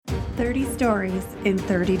30 stories in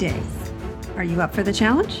 30 days. Are you up for the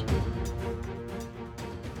challenge?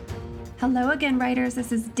 Hello again, writers.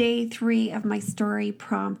 This is day 3 of my story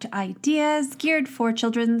prompt ideas geared for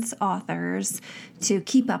children's authors to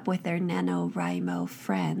keep up with their NaNoWriMo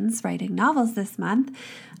friends writing novels this month,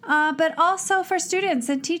 but also for students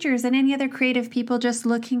and teachers and any other creative people just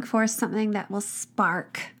looking for something that will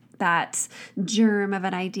spark that germ of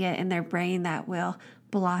an idea in their brain that will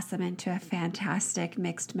blossom into a fantastic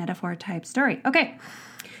mixed metaphor type story. Okay,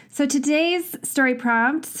 so today's story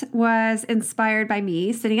prompt was inspired by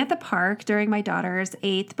me sitting at the park during my daughter's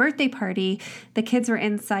 8th birthday party. The kids were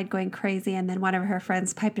inside going crazy, and then one of her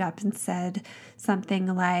friends piped up and said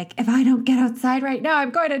something like, "If I don't get outside right now,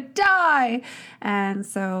 I'm going to die." And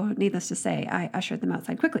so, needless to say, I ushered them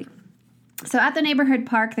outside quickly. So at the neighborhood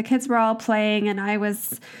park, the kids were all playing and I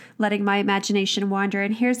was letting my imagination wander.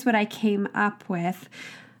 And here's what I came up with,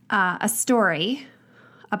 a story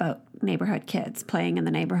about neighborhood kids playing in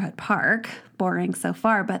the neighborhood park. Boring so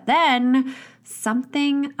far, but then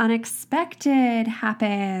something unexpected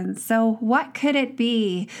happened. So what could it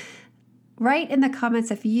be? Write in the comments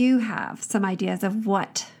if you have some ideas of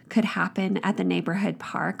what could happen at the neighborhood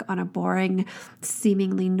park on a boring,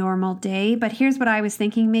 seemingly normal day. But here's what I was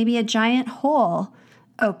thinking. Maybe a giant hole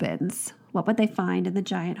opens. What would they find in the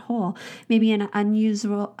giant hole? Maybe an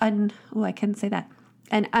unusual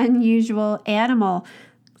animal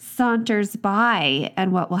saunters by,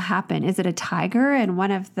 and what will happen? Is it a tiger and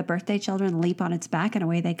one of the birthday children leap on its back and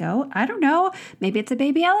away they go? I don't know. Maybe it's a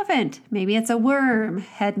baby elephant. Maybe it's a worm.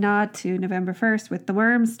 Head nod to November 1st with the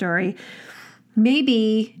worm story.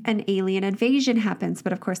 Maybe an alien invasion happens,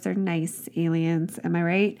 but of course they're nice aliens, am I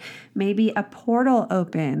right? Maybe a portal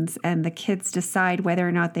opens and the kids decide whether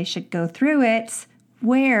or not they should go through it.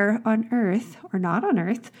 Where on Earth, or not on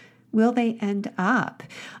Earth, will they end up?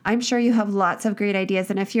 I'm sure you have lots of great ideas.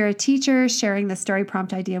 And if you're a teacher sharing the story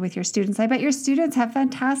prompt idea with your students, I bet your students have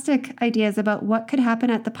fantastic ideas about what could happen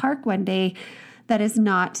at the park one day that is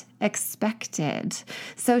not expected.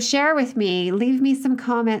 So share with me, leave me some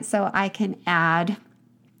comments so I can add.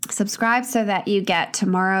 Subscribe so that you get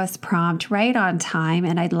tomorrow's prompt right on time.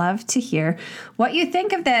 And I'd love to hear what you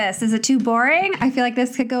think of this. Is it too boring? I feel like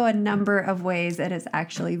this could go a number of ways. It is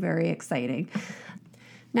actually very exciting.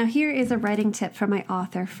 Now, here is a writing tip from my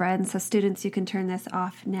author friends. So students, you can turn this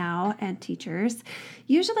off now, and teachers.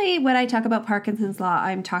 Usually when I talk about Parkinson's Law,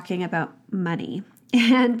 I'm talking about money.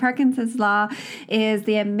 And Parkinson's Law is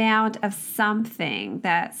the amount of something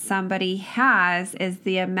that somebody has is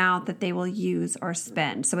the amount that they will use or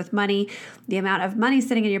spend. So with money, the amount of money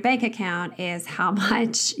sitting in your bank account is how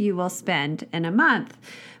much you will spend in a month.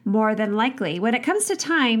 More than likely. When it comes to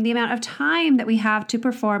time, the amount of time that we have to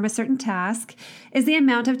perform a certain task is the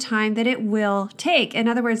amount of time that it will take. In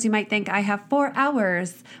other words, you might think, I have 4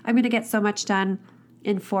 hours. I'm going to get so much done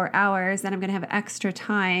in 4 hours, and I'm going to have extra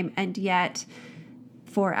time, and yet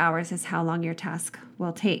 4 hours is how long your task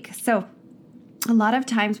will take. So a lot of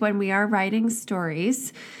times when we are writing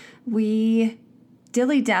stories, we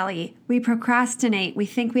dilly-dally, we procrastinate, we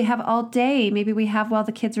think we have all day. Maybe we have while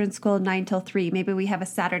the kids are in school 9 till 3. Maybe we have a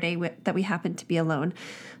Saturday that we happen to be alone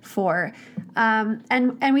for.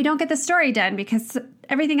 And we don't get the story done because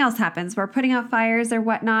everything else happens. We're putting out fires or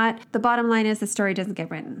whatnot. The bottom line is the story doesn't get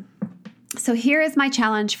written. So here is my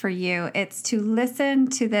challenge for you. It's to listen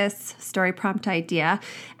to this story prompt idea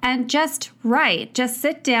and just write. Just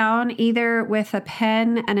sit down either with a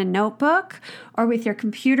pen and a notebook or with your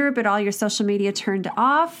computer, but all your social media turned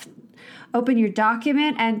off. Open your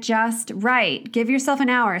document and just write. Give yourself an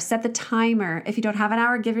hour. Set the timer. If you don't have an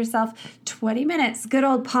hour, give yourself 20 minutes. Good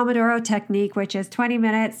old Pomodoro technique, which is 20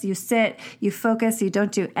 minutes. You sit, you focus, you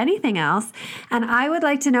don't do anything else. And I would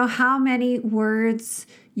like to know how many words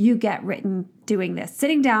you get written doing this.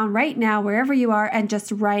 Sitting down right now, wherever you are, and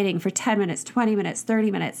just writing for 10 minutes, 20 minutes, 30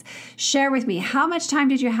 minutes. Share with me, how much time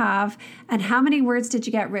did you have and how many words did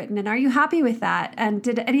you get written? And are you happy with that? And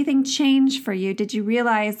did anything change for you? Did you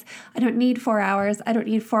realize, I don't need 4 hours, I don't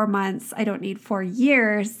need 4 months, I don't need 4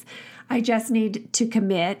 years. I just need to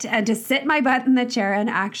commit and to sit my butt in the chair and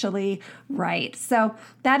actually write. So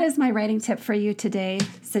that is my writing tip for you today.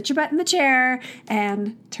 Sit your butt in the chair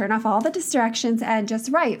and turn off all the distractions and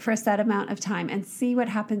just write for a set amount of time and see what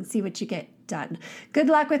happens, see what you get done. Good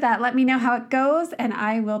luck with that. Let me know how it goes, and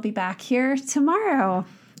I will be back here tomorrow.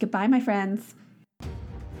 Goodbye, my friends.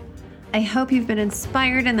 I hope you've been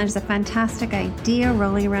inspired and there's a fantastic idea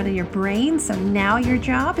rolling around in your brain. So now your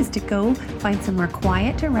job is to go find somewhere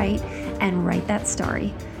quiet to write and write that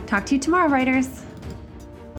story. Talk to you tomorrow, writers.